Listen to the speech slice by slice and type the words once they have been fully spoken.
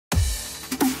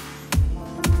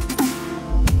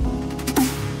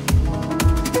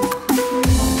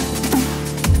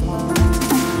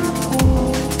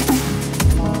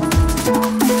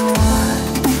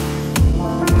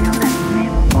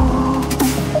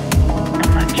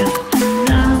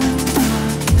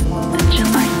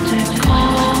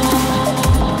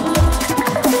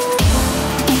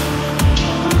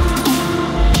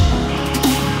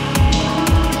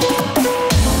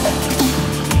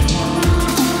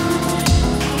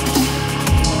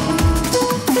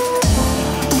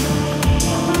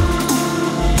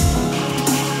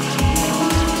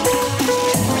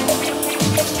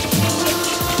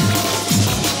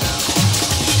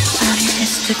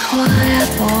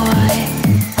boy,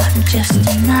 I'm just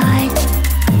a knight.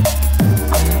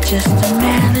 I'm just a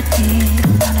melody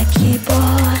on a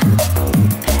keyboard.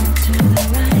 And to the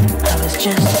right, I was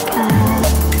just a pawn.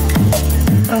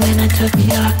 When I took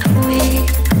your queen,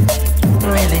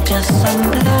 really just some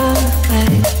blue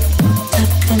face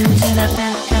tucked into the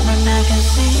back of a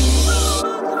magazine.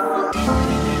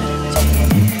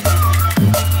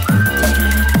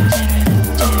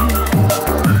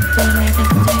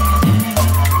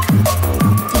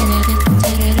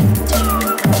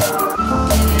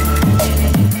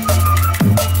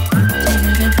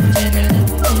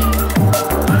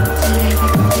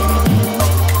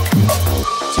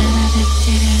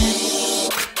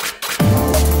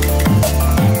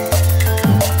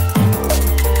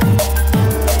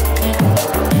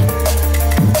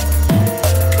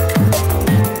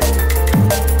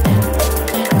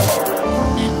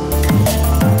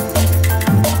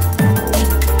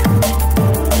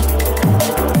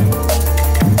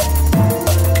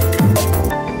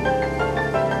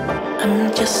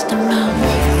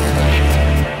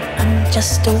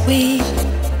 Just a weed,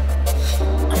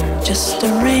 I'm just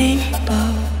a rainbow.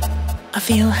 I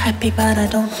feel happy but I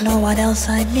don't know what else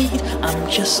I need. I'm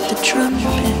just a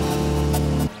trumpet,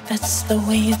 that's the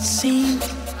way it seems.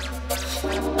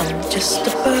 I'm just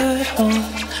a bird horn,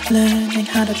 learning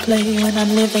how to play when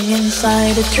I'm living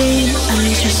inside a dream.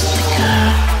 I'm just a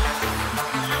girl,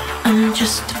 I'm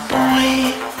just a boy,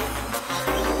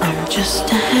 I'm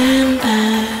just a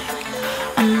handbag,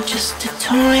 I'm just a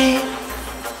toy.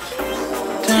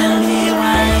 Tell me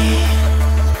why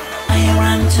you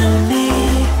run to me.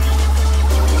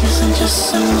 Isn't just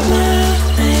some weird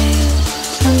thing.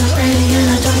 I'm not ready and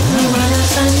I don't know what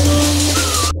else I need.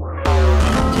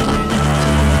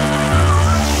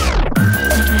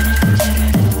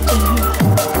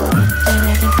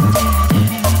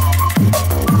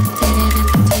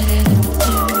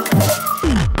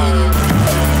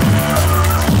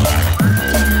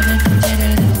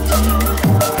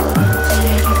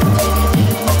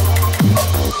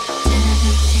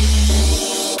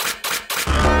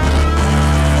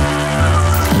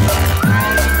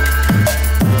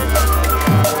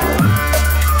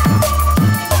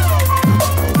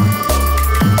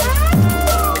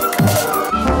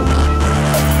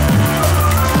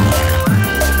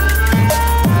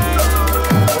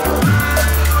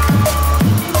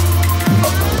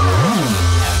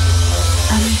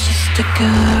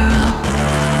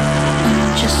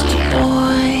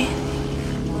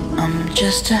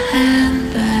 Just a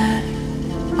handbag,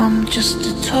 I'm just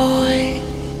a toy.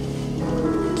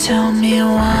 Tell me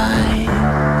why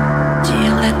do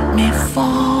you let me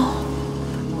fall?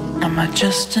 Am I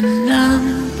just a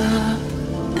number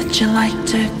that you like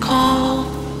to call?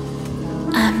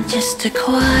 I'm just a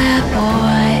choir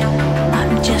boy,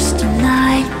 I'm just a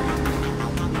knight.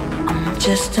 I'm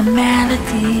just a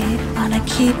melody on a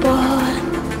keyboard.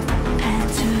 And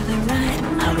to the right,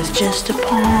 I was just a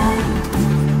pawn.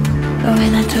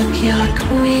 When I took your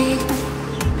queen,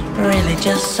 really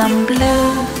just some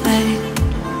blue face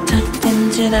tucked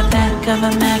into the back of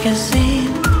a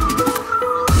magazine.